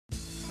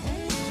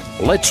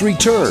Let's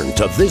return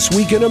to This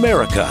Week in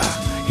America.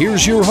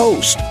 Here's your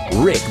host,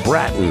 Rick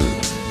Bratton.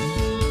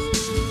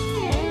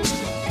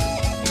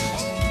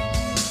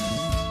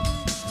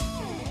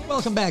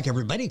 Welcome back,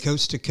 everybody,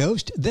 coast to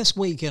coast. This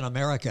Week in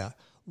America.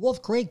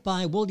 Wolf Creek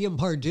by William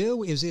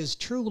Pardue is his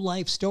true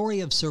life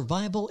story of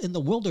survival in the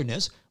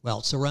wilderness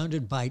while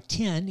surrounded by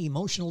 10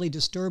 emotionally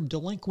disturbed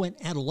delinquent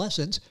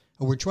adolescents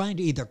who were trying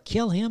to either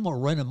kill him or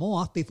run him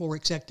off before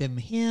accepting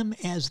him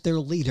as their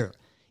leader.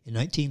 In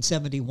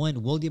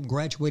 1971, William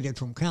graduated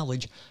from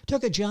college,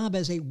 took a job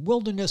as a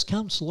wilderness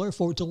counselor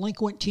for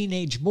delinquent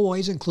teenage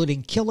boys,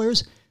 including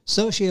killers,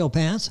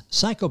 sociopaths,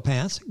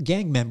 psychopaths,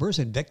 gang members,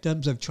 and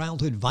victims of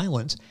childhood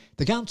violence.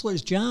 The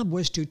counselor's job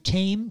was to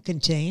tame,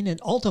 contain, and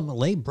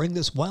ultimately bring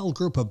this wild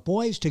group of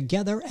boys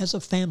together as a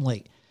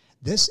family.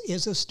 This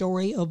is a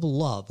story of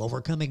love,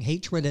 overcoming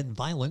hatred and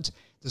violence,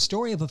 the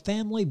story of a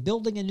family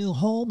building a new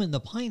home in the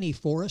piney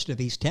forest of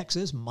East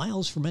Texas,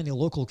 miles from any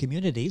local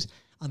communities,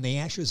 on the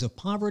ashes of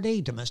poverty,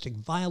 domestic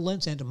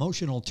violence, and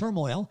emotional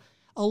turmoil,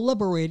 a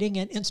liberating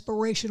and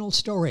inspirational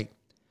story.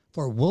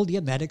 For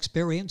William, that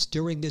experience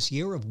during this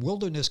year of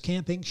wilderness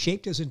camping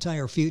shaped his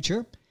entire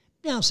future.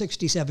 Now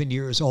 67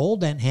 years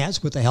old and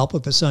has, with the help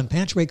of his son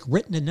Patrick,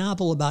 written a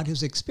novel about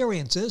his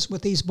experiences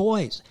with these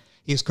boys.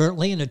 He is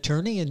currently an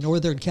attorney in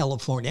Northern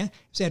California.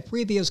 He's had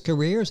previous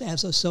careers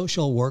as a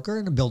social worker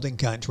and a building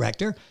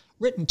contractor,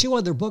 written 2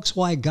 other books,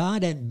 Why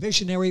God and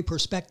Visionary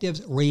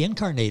Perspectives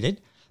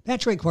Reincarnated.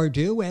 Patrick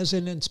Pardue, as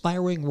an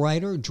inspiring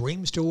writer,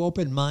 dreams to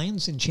open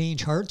minds and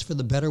change hearts for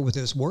the better with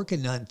his work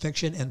in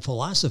nonfiction and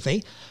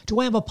philosophy, to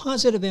have a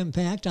positive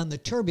impact on the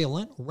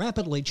turbulent,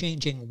 rapidly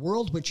changing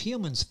world which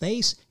humans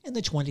face in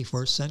the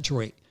 21st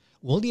century.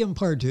 William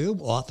Pardue,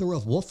 author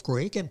of Wolf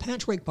Creek, and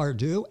Patrick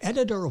Pardue,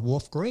 editor of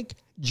Wolf Creek,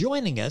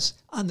 joining us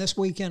on This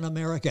Week in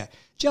America.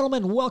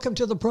 Gentlemen, welcome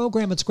to the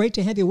program. It's great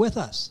to have you with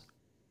us.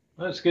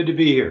 Well, it's good to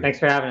be here. Thanks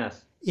for having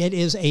us. It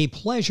is a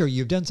pleasure.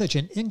 You've done such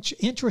an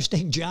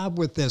interesting job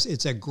with this.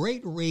 It's a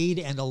great read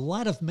and a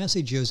lot of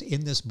messages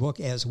in this book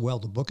as well.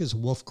 The book is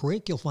Wolf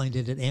Creek. You'll find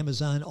it at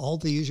Amazon, all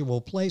the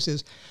usual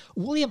places.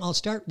 William, I'll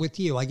start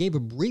with you. I gave a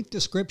brief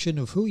description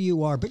of who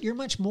you are, but you're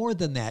much more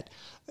than that.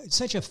 It's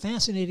such a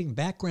fascinating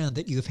background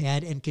that you've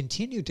had and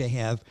continue to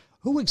have.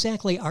 Who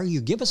exactly are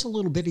you? Give us a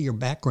little bit of your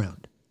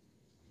background.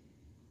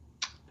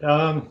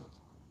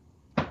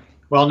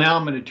 Well, now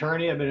I'm an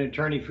attorney. I've been an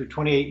attorney for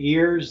 28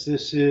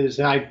 years.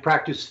 I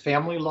practice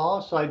family law,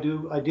 so I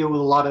deal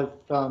with a lot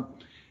of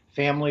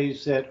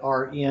families that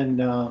are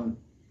in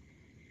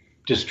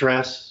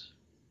distress,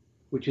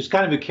 which is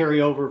kind of a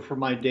carryover from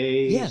my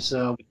days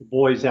with the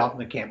boys out in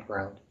the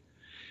campground.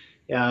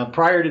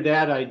 Prior to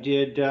that, I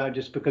did,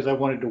 just because I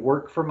wanted to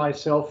work for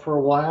myself for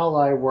a while,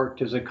 I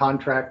worked as a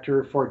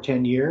contractor for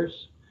 10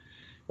 years,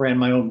 ran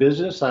my own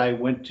business. I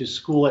went to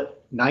school at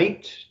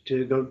night,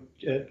 to go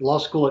law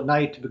school at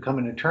night to become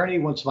an attorney.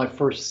 Once my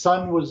first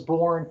son was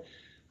born,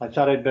 I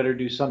thought I'd better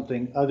do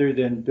something other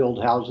than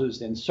build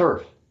houses and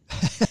surf.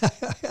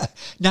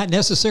 Not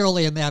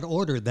necessarily in that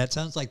order. That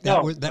sounds like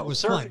that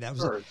was fun.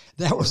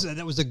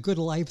 That was a good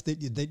life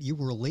that you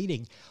were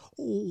leading.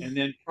 And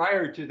then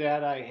prior to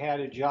that, I had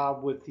a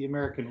job with the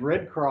American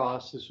Red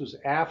Cross. This was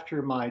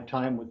after my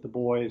time with the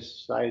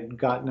boys. I had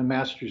gotten a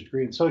master's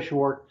degree in social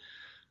work.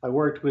 I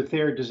worked with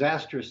their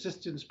disaster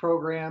assistance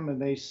program,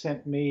 and they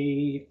sent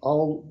me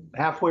all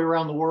halfway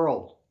around the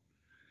world.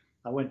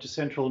 I went to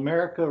Central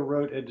America,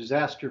 wrote a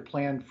disaster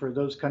plan for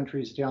those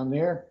countries down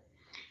there.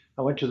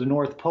 I went to the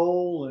North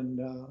Pole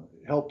and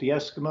helped the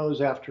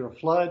Eskimos after a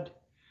flood.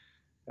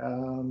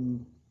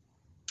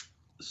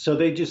 So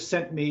they just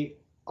sent me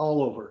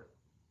all over.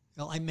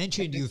 Well, I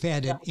mentioned you've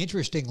had an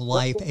interesting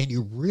life, and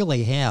you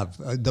really have.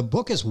 The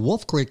book is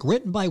Wolf Creek,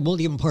 written by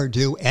William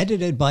Pardue,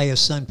 edited by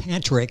his son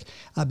Patrick.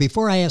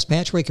 Before I ask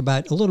Patrick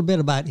a little bit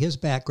about his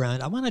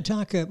background, I want to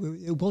talk,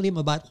 William,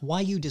 about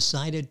why you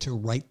decided to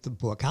write the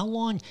book. How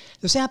long?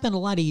 This happened a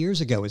lot of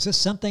years ago. Is this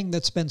something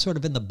that's been sort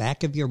of in the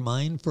back of your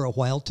mind for a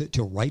while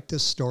to write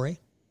this story?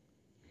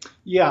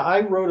 Yeah,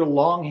 I wrote a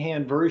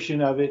longhand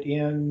version of it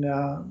in,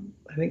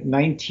 I think,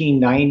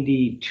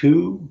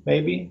 1992,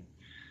 maybe.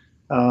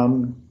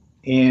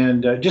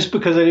 And just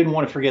because I didn't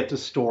want to forget the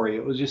story.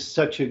 It was just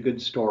such a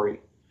good story.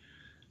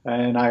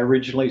 And I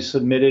originally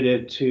submitted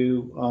it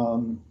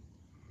to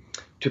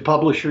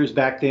publishers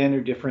back then.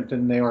 They're different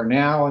than they are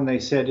now. And they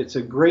said, it's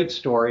a great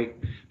story,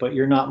 but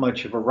you're not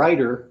much of a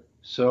writer.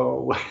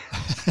 So,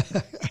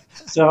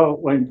 so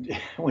when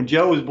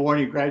Joe was born,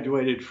 he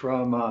graduated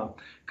from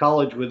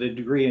college with a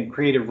degree in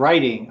creative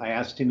writing. I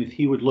asked him if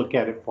he would look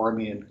at it for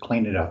me and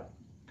clean it up.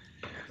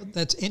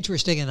 That's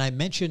interesting, and I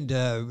mentioned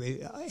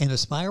an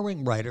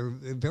aspiring writer,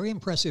 very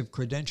impressive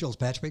credentials,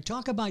 Patrick.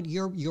 Talk about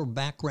your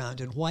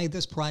background and why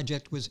this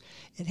project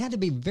it had to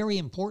be very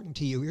important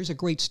to you. Here's a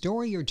great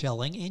story you're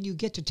telling, and you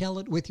get to tell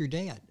it with your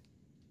dad.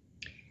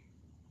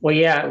 Well,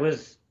 yeah, it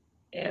was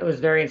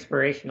very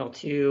inspirational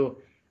to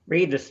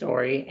read the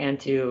story and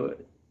to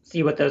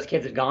see what those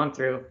kids had gone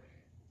through,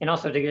 and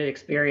also to get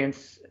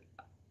experience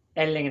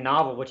editing a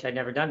novel, which I'd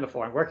never done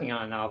before, and working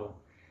on a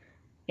novel.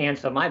 And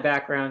so my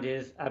background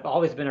is I've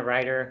always been a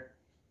writer.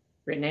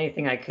 written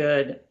anything I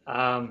could.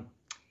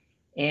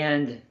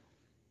 And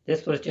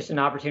this was just an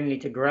opportunity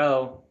to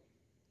grow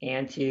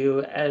and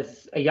to,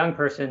 as a young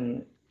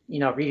person,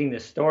 reading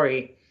this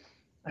story,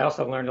 I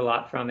also learned a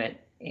lot from it.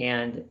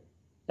 And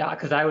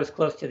because I was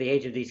close to the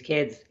age of these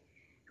kids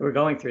who were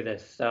going through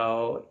this.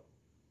 So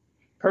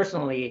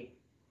personally,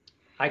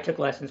 I took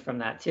lessons from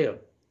that too.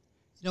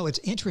 It's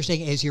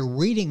interesting as you're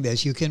reading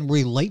this, you can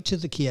relate to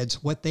the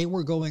kids. What they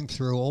were going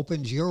through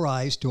opens your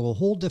eyes to a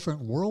whole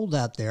different world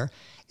out there.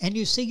 And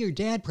you see your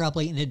dad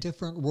probably in a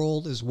different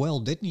world as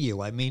well, didn't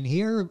you? I mean,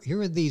 here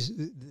are these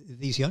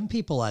young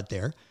people out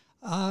there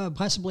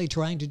possibly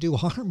trying to do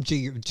harm to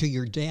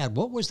your dad.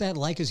 What was that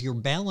like as you're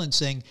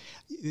balancing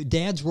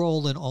dad's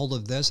role in all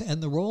of this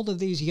and the role of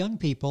these young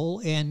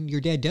people and your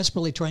dad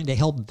desperately trying to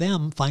help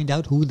them find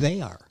out who they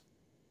are?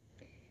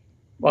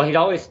 Well, he'd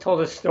always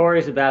told us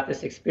stories about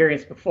this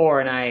experience before,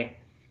 and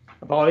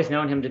I've always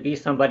known him to be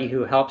somebody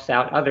who helps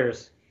out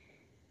others.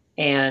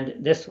 And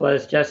this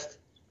was just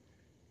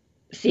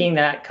seeing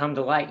that come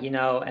to light,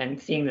 and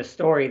seeing the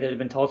story that had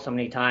been told so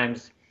many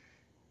times,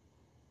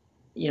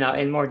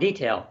 in more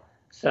detail.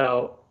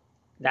 So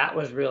that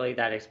was really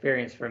that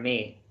experience for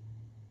me.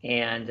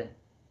 And,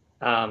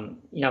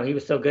 he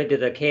was so good to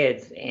the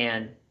kids,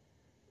 and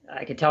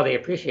I could tell they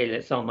appreciated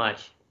it so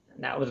much.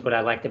 And that was what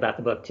I liked about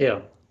the book,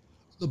 too.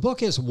 The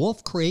book is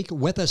Wolf Creek.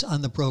 With us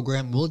on the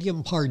program,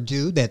 William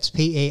Pardue. That's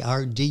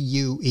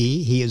Pardue.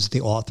 He is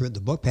the author of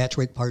the book.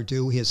 Patrick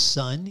Pardue, his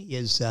son,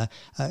 is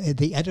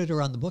the editor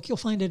on the book. You'll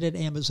find it at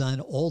Amazon,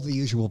 all the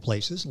usual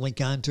places.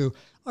 Link on to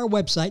our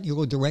website. You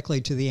go directly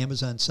to the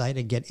Amazon site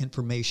and get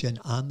information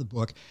on the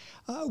book.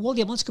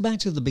 William, let's go back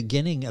to the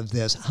beginning of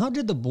this. How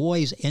did the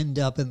boys end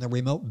up in the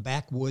remote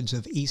backwoods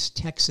of East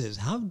Texas?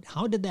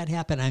 How did that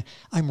happen?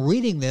 I'm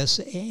reading this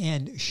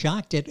and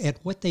shocked at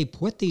what they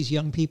put these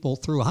young people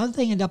through. How did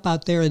they end up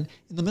out there in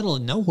the middle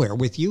of nowhere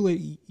with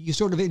you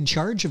sort of in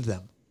charge of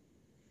them?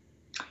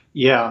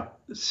 Yeah.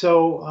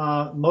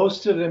 So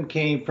most of them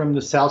came from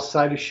the south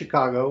side of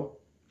Chicago,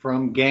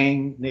 from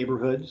gang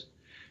neighborhoods.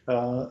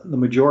 The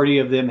majority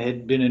of them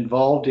had been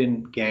involved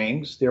in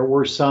gangs. There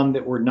were some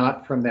that were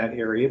not from that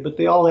area, but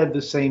they all had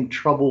the same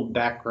troubled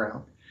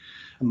background.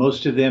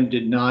 Most of them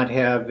did not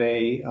have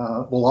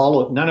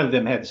none of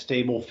them had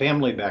stable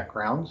family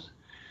backgrounds.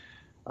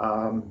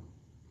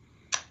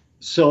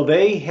 So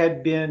they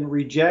had been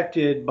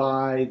rejected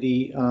by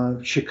the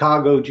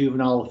Chicago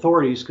juvenile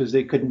authorities because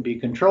they couldn't be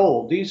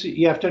controlled.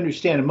 You have to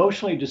understand,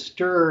 emotionally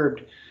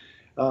disturbed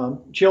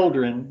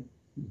children,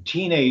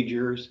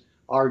 teenagers,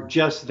 are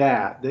just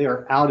that. They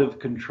are out of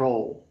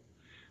control.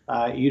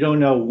 You don't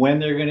know when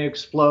they're going to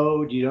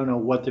explode. You don't know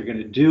what they're going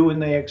to do when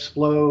they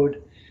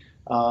explode.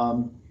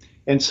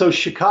 And so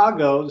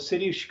Chicago, the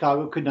city of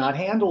Chicago, could not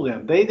handle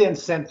them. They then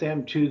sent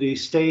them to the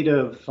state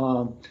of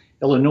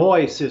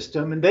Illinois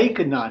system, and they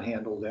could not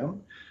handle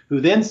them,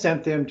 who then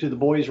sent them to the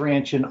Boys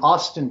Ranch in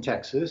Austin,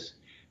 Texas.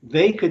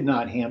 They could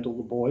not handle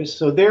the boys.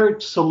 So their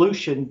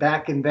solution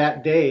back in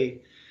that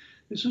day,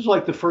 this was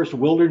like the first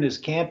wilderness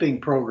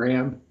camping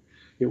program.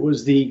 It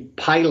was the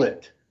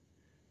pilot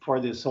for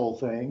this whole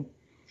thing.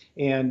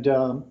 And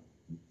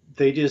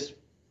they just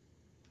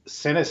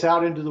sent us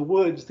out into the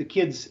woods. The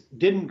kids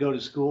didn't go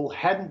to school,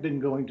 hadn't been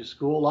going to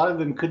school. A lot of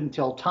them couldn't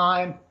tell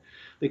time.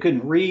 They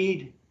couldn't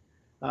read.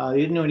 They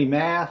didn't know any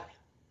math.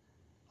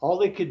 All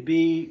they could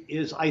be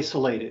is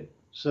isolated.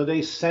 So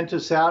they sent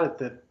us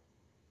out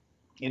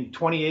in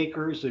 20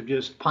 acres of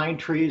just pine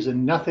trees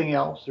and nothing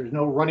else. There's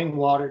no running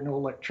water, no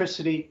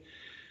electricity,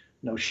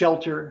 no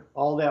shelter.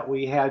 All that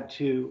we had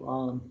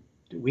to,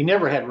 we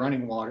never had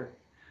running water,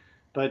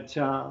 but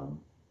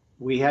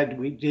we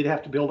did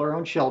have to build our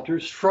own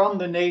shelters from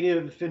the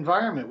native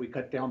environment. We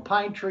cut down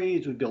pine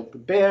trees, we built the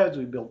beds,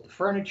 we built the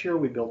furniture,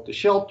 we built the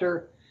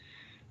shelter.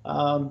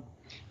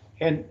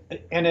 And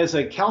as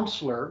a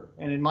counselor,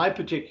 and in my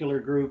particular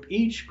group,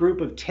 each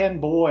group of 10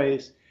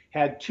 boys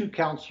had 2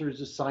 counselors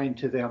assigned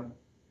to them.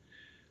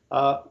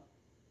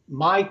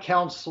 My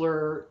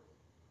counselor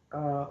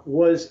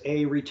was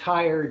a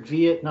retired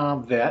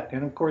Vietnam vet.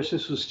 And of course,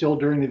 this was still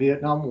during the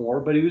Vietnam War,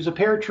 but he was a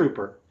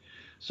paratrooper.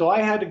 So I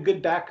had a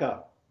good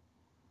backup.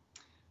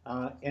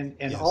 And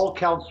yes. All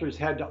counselors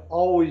had to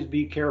always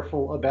be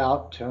careful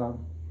about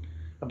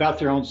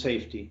their own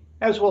safety,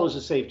 as well as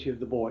the safety of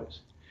the boys.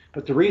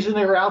 But the reason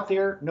they were out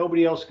there,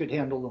 nobody else could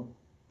handle them.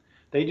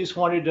 They just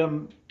wanted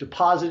them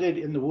deposited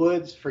in the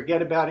woods.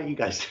 Forget about it. You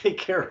guys take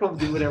care of them.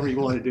 Do whatever you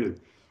want to do.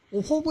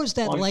 Well, what was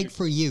that like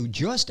for you,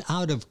 just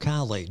out of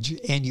college,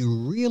 and you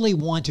really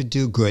want to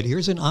do good?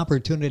 Here's an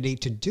opportunity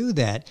to do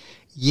that,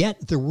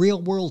 yet the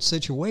real-world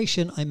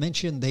situation, I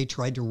mentioned they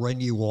tried to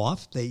run you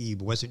off. They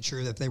wasn't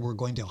sure that they were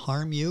going to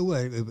harm you,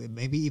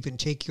 maybe even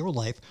take your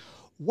life.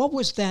 What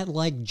was that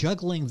like,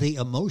 juggling the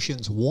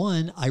emotions?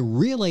 One,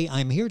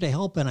 I'm here to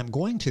help and I'm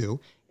going to,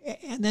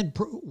 and then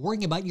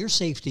worrying about your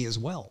safety as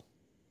well.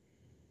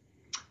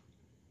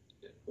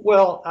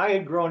 Well, I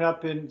had grown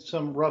up in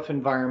some rough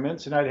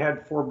environments, and I'd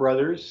had 4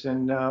 brothers,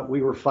 and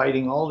we were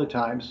fighting all the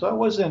time. So I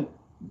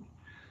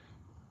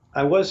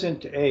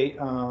wasn't a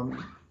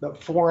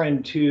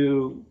foreign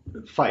to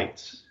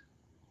fights.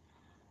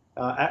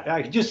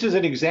 Just as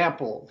an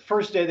example,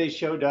 first day they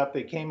showed up,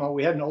 they came on.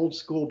 We had an old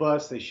school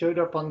bus. They showed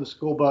up on the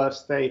school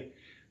bus. They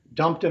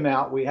dumped them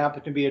out. We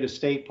happened to be at a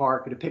state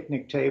park at a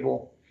picnic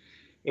table.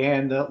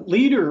 And the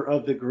leader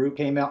of the group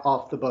came out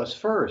off the bus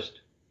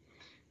first.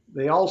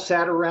 They all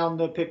sat around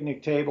the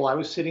picnic table. I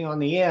was sitting on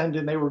the end,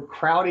 and they were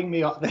crowding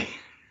me off.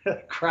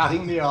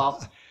 Crowding me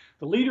off.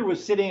 The leader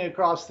was sitting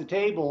across the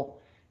table,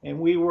 and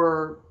we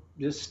were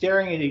just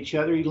staring at each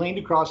other. He leaned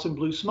across and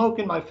blew smoke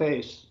in my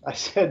face. I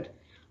said,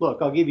 look,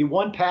 I'll give you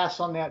one pass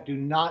on that. Do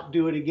not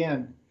do it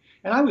again.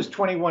 And I was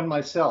 21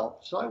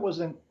 myself, so I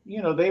wasn't,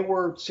 they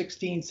were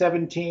 16,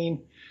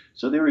 17.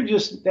 So there were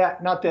just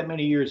not that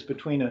many years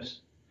between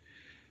us.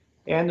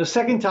 And the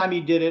second time he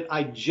did it,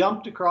 I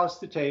jumped across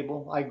the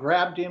table. I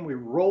grabbed him. We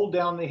rolled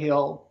down the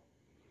hill.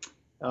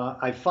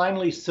 I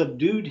finally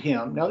subdued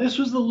him. Now, this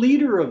was the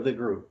leader of the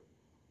group,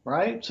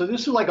 right? So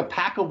this is like a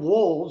pack of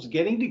wolves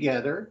getting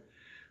together.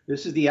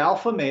 This is the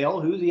alpha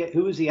male.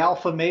 Who is the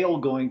alpha male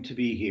going to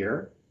be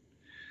here?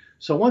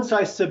 So once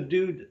I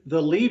subdued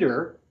the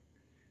leader,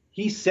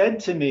 he said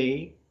to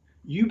me,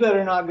 you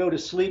better not go to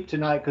sleep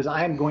tonight because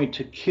I am going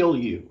to kill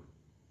you.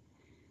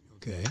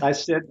 Okay. I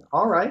said,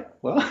 all right,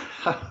 well,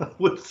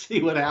 we'll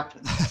see what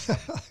happens.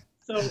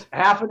 So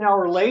half an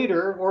hour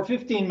later or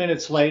 15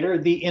 minutes later,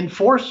 the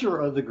enforcer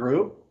of the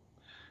group,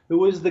 who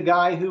was the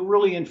guy who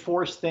really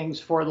enforced things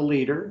for the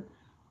leader,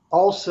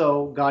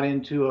 also got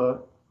into a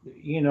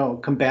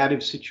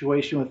combative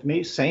situation with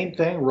me. Same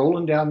thing,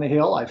 rolling down the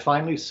hill. I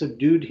finally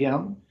subdued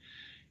him.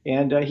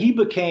 And he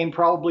became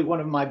probably one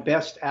of my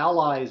best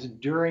allies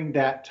during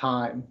that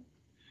time.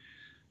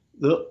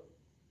 The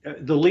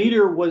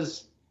leader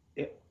was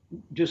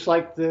just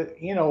like the,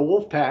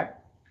 wolf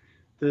pack.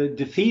 The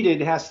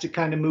defeated has to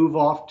kind of move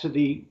off to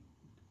the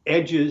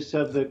edges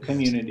of the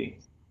community.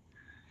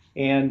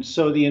 And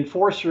so the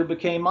enforcer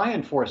became my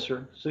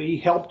enforcer. So he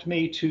helped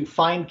me to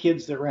find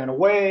kids that ran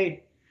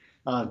away,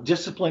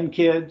 discipline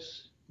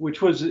kids,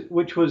 which was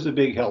a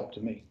big help to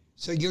me.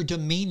 So your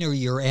demeanor,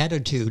 your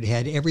attitude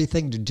had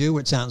everything to do,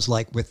 it sounds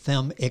like, with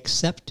them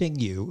accepting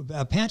you.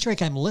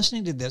 Patrick, I'm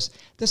listening to this.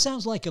 This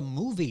sounds like a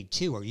movie,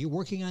 too. Are you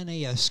working on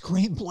a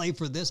screenplay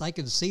for this? I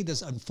can see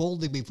this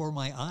unfolding before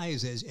my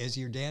eyes as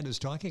your dad is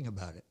talking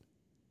about it.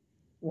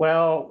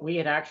 Well, we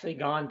had actually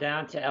gone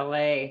down to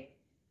LA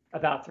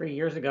about 3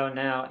 years ago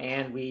now,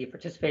 and we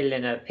participated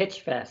in a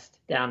pitch fest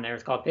down there.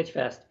 It's called Pitch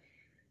Fest.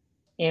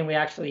 And we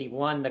actually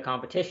won the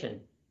competition.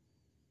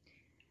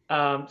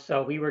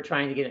 So we were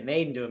trying to get it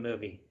made into a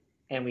movie,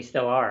 and we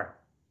still are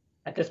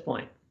at this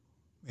point.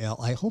 Well,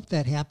 I hope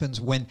that happens.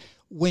 When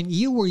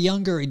you were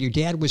younger and your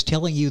dad was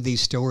telling you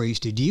these stories,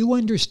 did you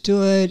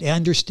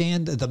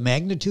understand the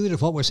magnitude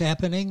of what was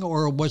happening,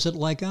 or was it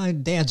like,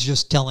 Dad's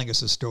just telling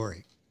us a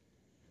story?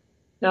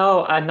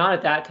 No, not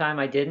at that time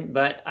I didn't,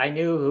 but I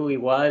knew who he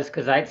was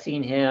because I'd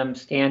seen him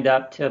stand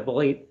up to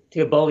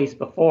bullies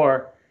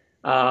before,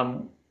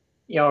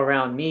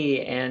 around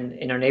me and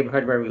in our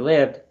neighborhood where we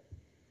lived.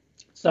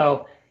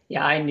 So,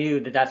 yeah, I knew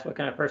that that's what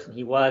kind of person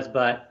he was.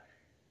 But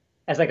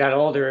as I got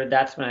older,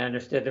 that's when I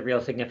understood the real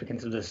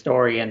significance of the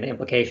story and the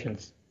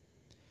implications.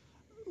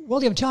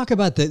 William, talk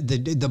about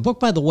the book,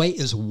 by the way,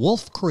 is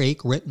Wolf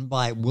Creek, written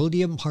by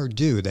William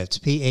Pardue. That's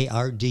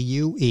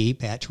Pardue.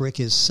 Patrick,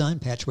 his son,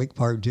 Patrick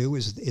Pardue,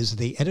 is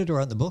the editor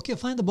on the book. You'll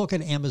find the book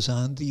on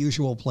Amazon, the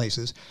usual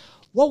places.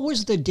 What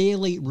was the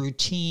daily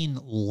routine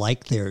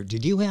like there?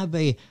 Did you have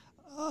a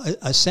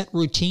set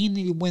routine that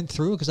you went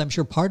through? Because I'm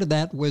sure part of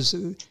that was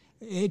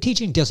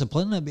teaching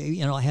discipline,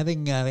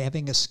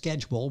 having a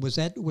schedule. Was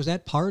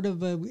that part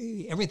of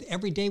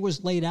every day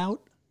was laid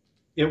out?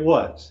 It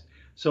was.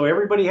 So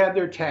everybody had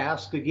their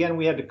task. Again,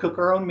 we had to cook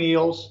our own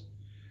meals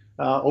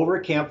over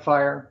a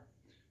campfire.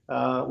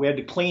 We had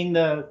to clean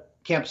the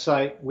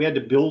campsite. We had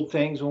to build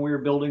things when we were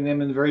building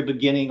them. In the very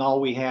beginning,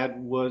 all we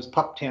had was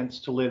pup tents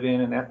to live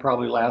in, and that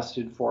probably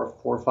lasted for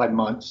 4 or 5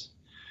 months.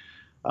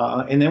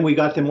 And then we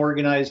got them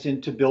organized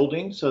into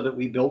buildings so that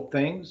we built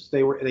things.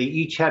 They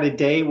each had a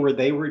day where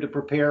they were to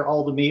prepare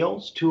all the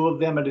meals, 2 of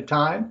them at a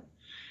time,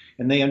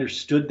 and they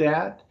understood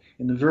that.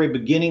 In the very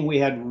beginning, we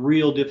had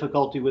real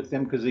difficulty with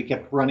them because they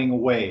kept running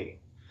away.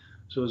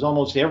 So it was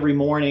almost every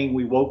morning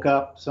we woke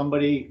up,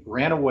 somebody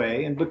ran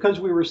away, and because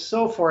we were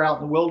so far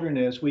out in the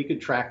wilderness, we could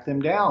track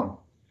them down.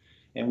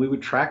 And we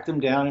would track them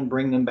down and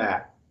bring them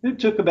back. It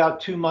took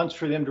about 2 months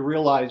for them to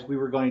realize we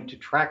were going to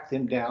track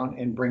them down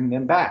and bring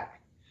them back.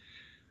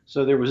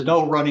 So there was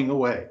no running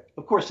away.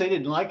 Of course, they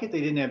didn't like it. They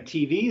didn't have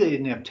TV. They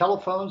didn't have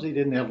telephones. They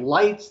didn't have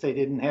lights. They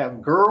didn't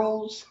have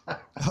girls.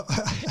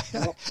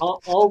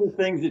 all the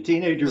things that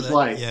teenagers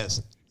like.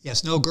 Yes.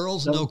 No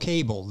girls, no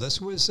cable. This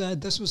was a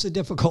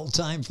difficult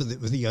time for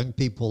the young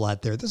people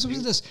out there. This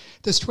was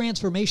this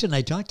transformation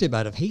I talked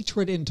about of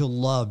hatred into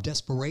love,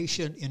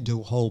 desperation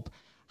into hope.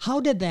 How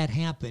did that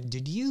happen?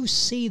 Did you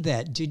see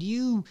that? Did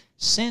you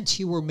sense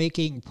you were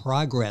making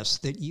progress,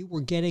 that you were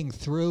getting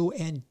through,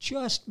 and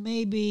just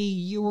maybe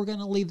you were going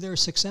to leave there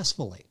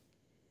successfully?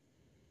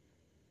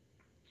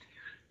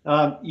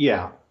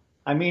 Yeah.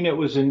 I mean, it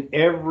was an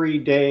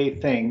everyday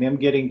thing, them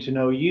getting to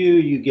know you,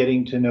 you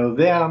getting to know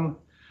them.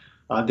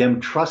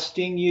 them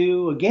trusting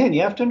you. Again,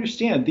 you have to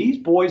understand, these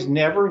boys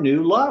never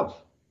knew love.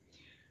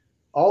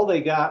 All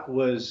they got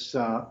was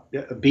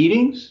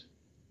beatings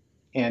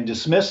and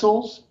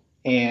dismissals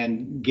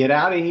and get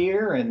out of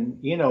here and,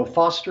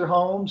 foster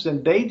homes.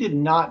 And they did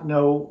not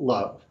know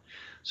love.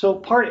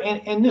 So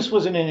and this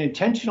wasn't an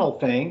intentional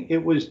thing.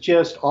 It was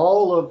just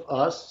all of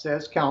us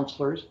as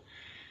counselors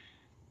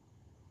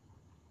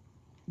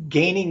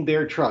gaining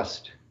their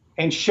trust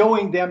and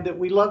showing them that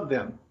we love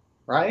them,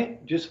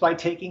 right? Just by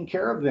taking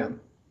care of them.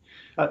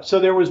 So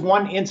there was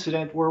one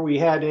incident where we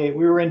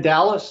were in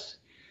Dallas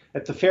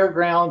at the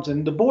fairgrounds,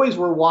 and the boys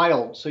were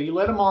wild. So you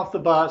let them off the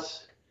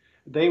bus,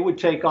 they would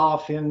take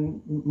off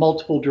in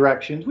multiple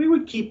directions. We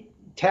would keep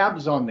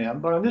tabs on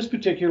them, but on this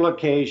particular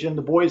occasion,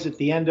 the boys at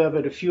the end of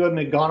it, a few of them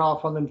had gone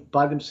off on them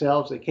by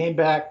themselves. They came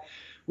back.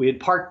 We had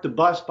parked the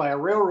bus by a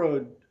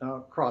railroad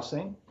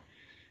crossing,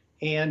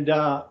 and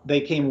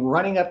they came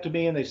running up to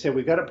me and they said,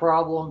 "We got a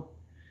problem."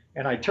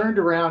 And I turned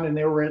around, and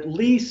there were at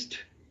least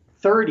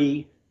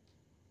 30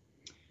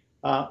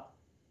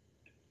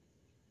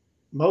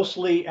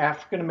 mostly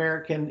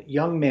African-American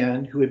young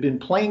men who had been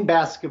playing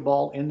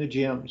basketball in the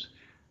gyms.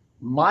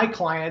 My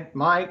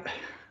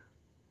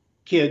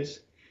kids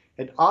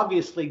had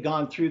obviously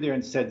gone through there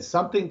and said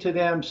something to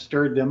them,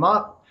 stirred them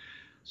up.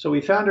 So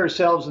we found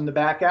ourselves in the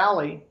back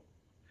alley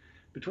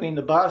between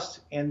the bus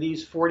and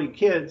these 40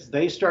 kids.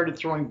 They started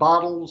throwing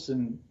bottles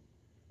and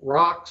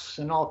rocks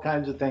and all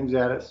kinds of things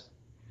at us.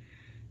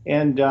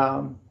 And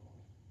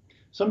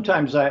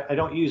sometimes I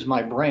don't use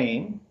my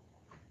brain.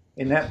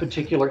 In that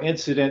particular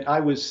incident,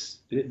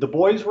 the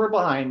boys were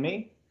behind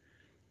me.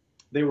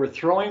 They were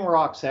throwing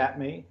rocks at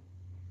me.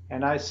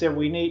 And I said, I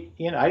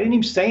didn't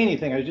even say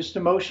anything. I was just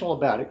emotional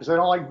about it because I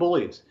don't like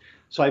bullies.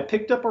 So I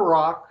picked up a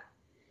rock.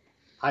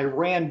 I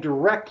ran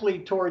directly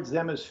towards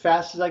them as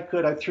fast as I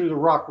could. I threw the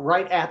rock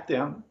right at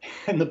them,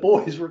 and the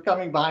boys were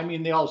coming behind me,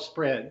 and they all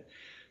spread.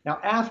 Now,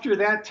 after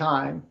that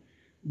time,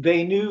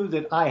 they knew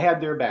that I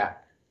had their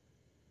back.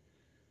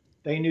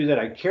 They knew that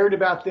I cared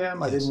about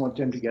them. I didn't want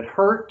them to get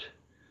hurt.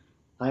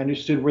 I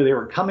understood where they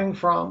were coming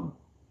from.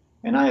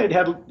 And I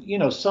had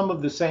some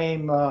of the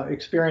same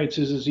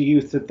experiences as a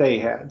youth that they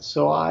had.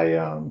 So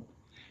and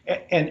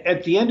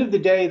at the end of the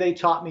day, they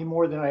taught me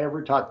more than I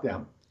ever taught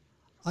them.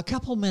 A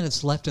couple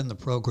minutes left in the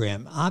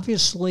program.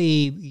 Obviously,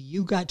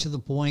 you got to the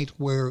point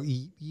where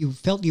you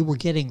felt you were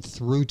getting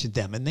through to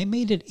them, and they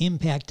made an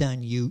impact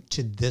on you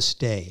to this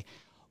day.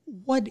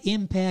 What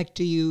impact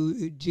do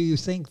you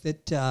think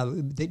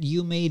that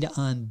you made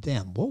on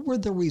them? What were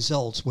the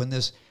results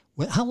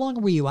how long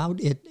were you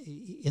out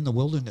in the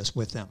wilderness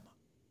with them?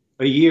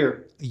 A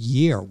year. A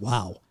year,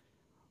 wow.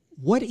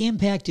 What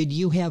impact did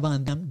you have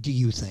on them, do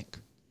you think?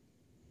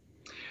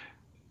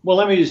 Well,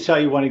 let me just tell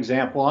you one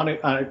example. On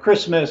a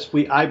Christmas,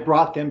 I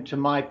brought them to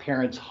my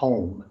parents'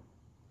 home.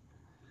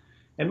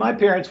 And my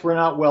parents were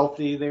not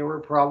wealthy. They were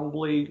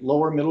probably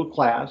lower middle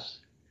class.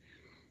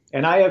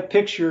 And I have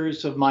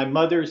pictures of my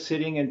mother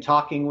sitting and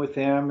talking with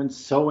them and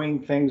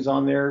sewing things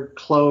on their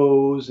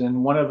clothes,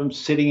 and one of them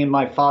sitting in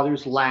my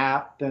father's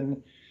lap.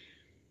 And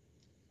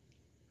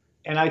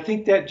I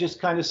think that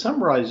just kind of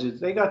summarizes.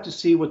 They got to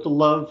see what the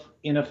love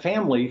in a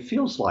family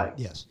feels like.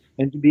 Yes.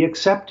 And to be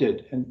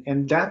accepted.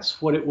 And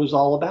that's what it was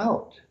all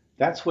about.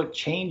 That's what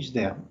changed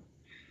them.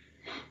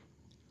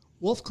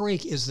 Wolf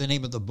Creek is the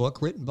name of the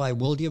book, written by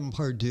William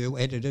Pardue,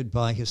 edited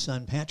by his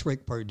son,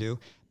 Patrick Pardue.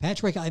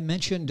 Patrick, I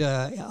mentioned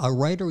a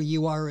writer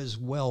you are as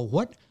well.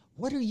 What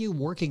are you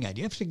working on?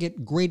 You have to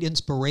get great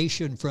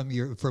inspiration from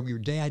your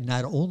dad,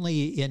 not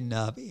only in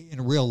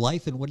real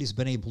life and what he's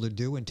been able to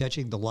do in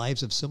touching the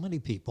lives of so many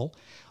people,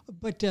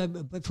 but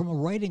from a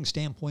writing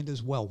standpoint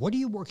as well. What are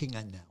you working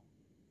on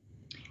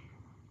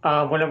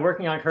now? What I'm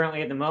working on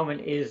currently at the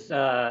moment is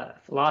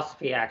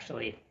philosophy,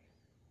 actually.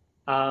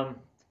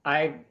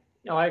 I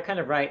kind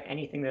of write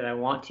anything that I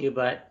want to,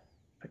 but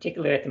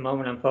particularly at the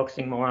moment, I'm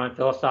focusing more on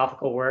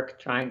philosophical work,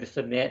 trying to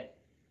submit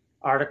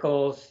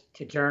articles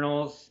to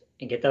journals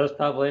and get those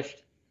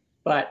published.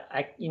 But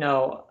I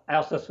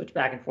also switch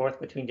back and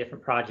forth between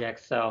different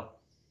projects. So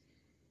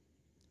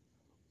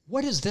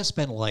what has this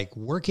been like,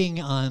 working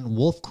on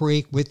Wolf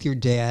Creek with your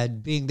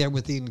dad, being there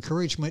with the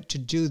encouragement to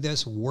do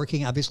this,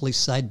 working obviously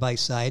side by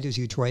side as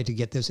you try to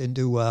get this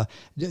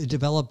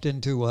developed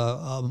into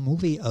a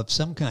movie of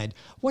some kind?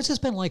 What's this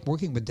been like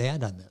working with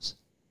Dad on this?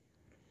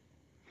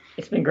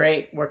 It's been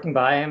great working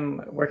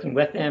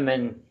with him,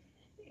 and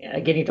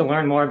getting to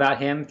learn more about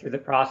him through the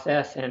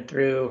process and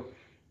through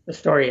the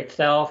story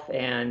itself.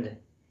 And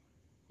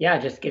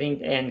just getting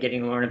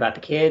to learn about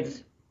the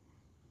kids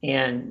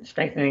and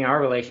strengthening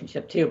our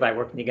relationship too by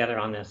working together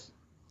on this.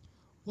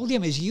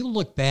 William, as you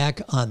look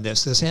back on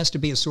this has to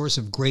be a source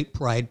of great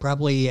pride.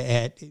 Probably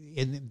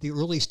in the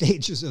early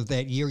stages of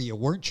that year, you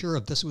weren't sure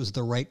if this was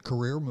the right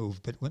career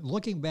move, but when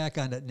looking back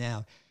on it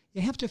now,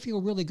 you have to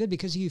feel really good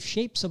because you've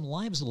shaped some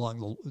lives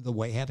along the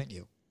way, haven't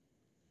you?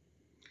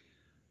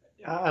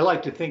 I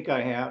like to think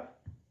I have.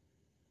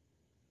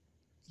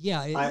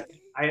 Yeah.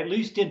 I at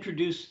least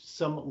introduced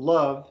some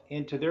love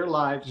into their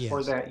lives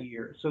for that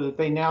year, so that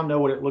they now know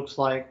what it looks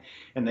like,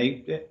 and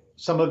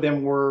some of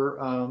them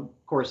were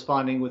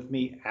corresponding with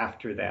me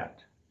after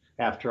that,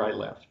 after I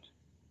left.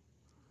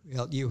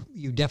 Well,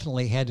 you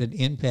definitely had an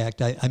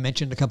impact. I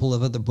mentioned a couple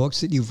of other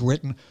books that you've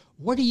written.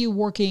 What are you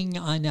working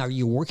on now? Are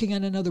you working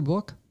on another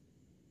book?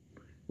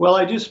 Well,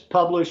 I just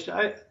published,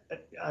 I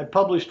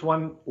published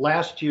one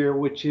last year,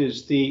 which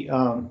is the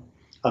A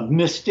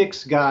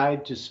Mystic's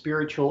Guide to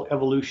Spiritual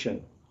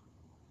Evolution.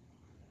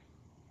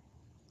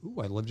 Ooh,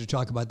 I'd love to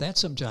talk about that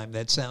sometime.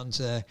 That sounds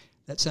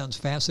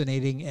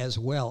fascinating as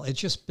well. It's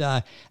just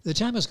the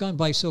time has gone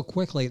by so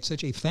quickly. It's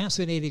such a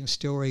fascinating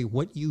story,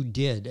 what you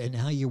did and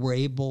how you were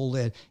able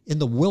in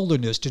the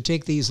wilderness to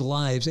take these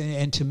lives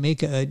and to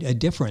make a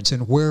difference,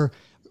 and where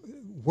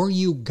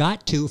you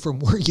got to from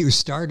where you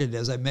started.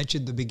 As I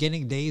mentioned, the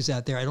beginning days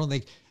out there, I don't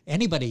think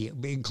anybody,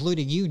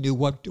 including you, knew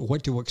what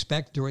to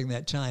expect during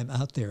that time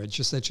out there. It's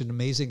just such an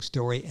amazing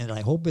story, and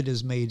I hope it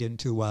is made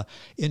into a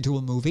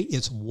movie.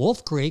 It's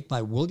Wolf Creek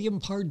by William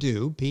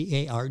Pardue,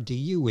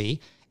 Pardue.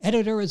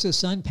 Editor is his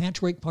son,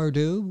 Patrick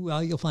Pardue.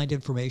 You'll find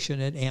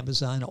information at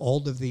Amazon,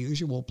 all of the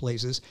usual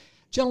places.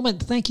 Gentlemen,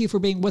 thank you for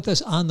being with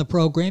us on the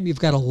program. You've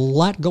got a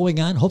lot going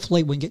on.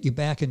 Hopefully we can get you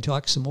back and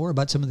talk some more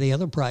about some of the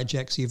other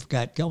projects you've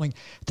got going.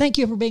 Thank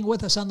you for being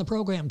with us on the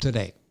program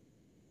today.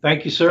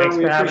 Thank you, sir. Thanks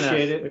We for having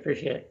appreciate us. it. We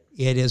appreciate it.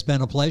 It has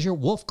been a pleasure.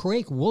 Wolf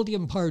Creek,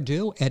 William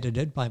Pardue,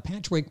 edited by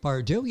Patrick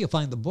Pardue. You'll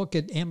find the book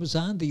at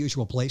Amazon, the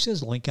usual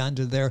places. Link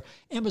onto their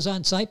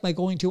Amazon site by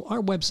going to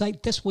our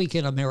website,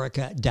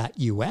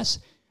 thisweekinamerica.us.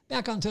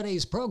 Back on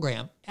today's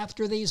program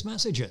after these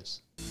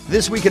messages.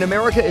 This Week in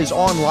America is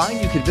online.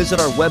 You can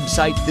visit our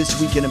website,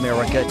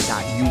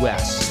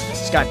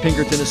 thisweekinamerica.us. Scott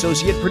Pinkerton,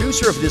 associate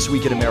producer of This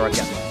Week in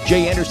America.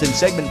 Jay Anderson,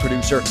 segment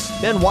producer.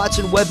 Ben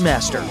Watson,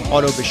 webmaster.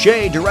 Otto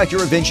Bechet,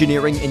 director of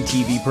engineering and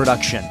TV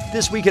production.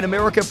 This Week in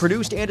America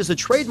produced and is a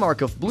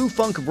trademark of Blue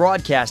Funk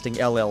Broadcasting,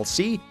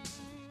 LLC.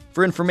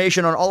 For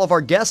information on all of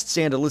our guests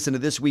and to listen to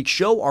this week's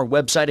show, our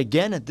website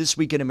again at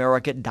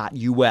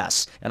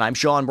thisweekinamerica.us. And I'm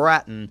Sean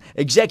Bratton,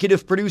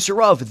 executive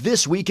producer of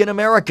This Week in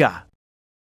America.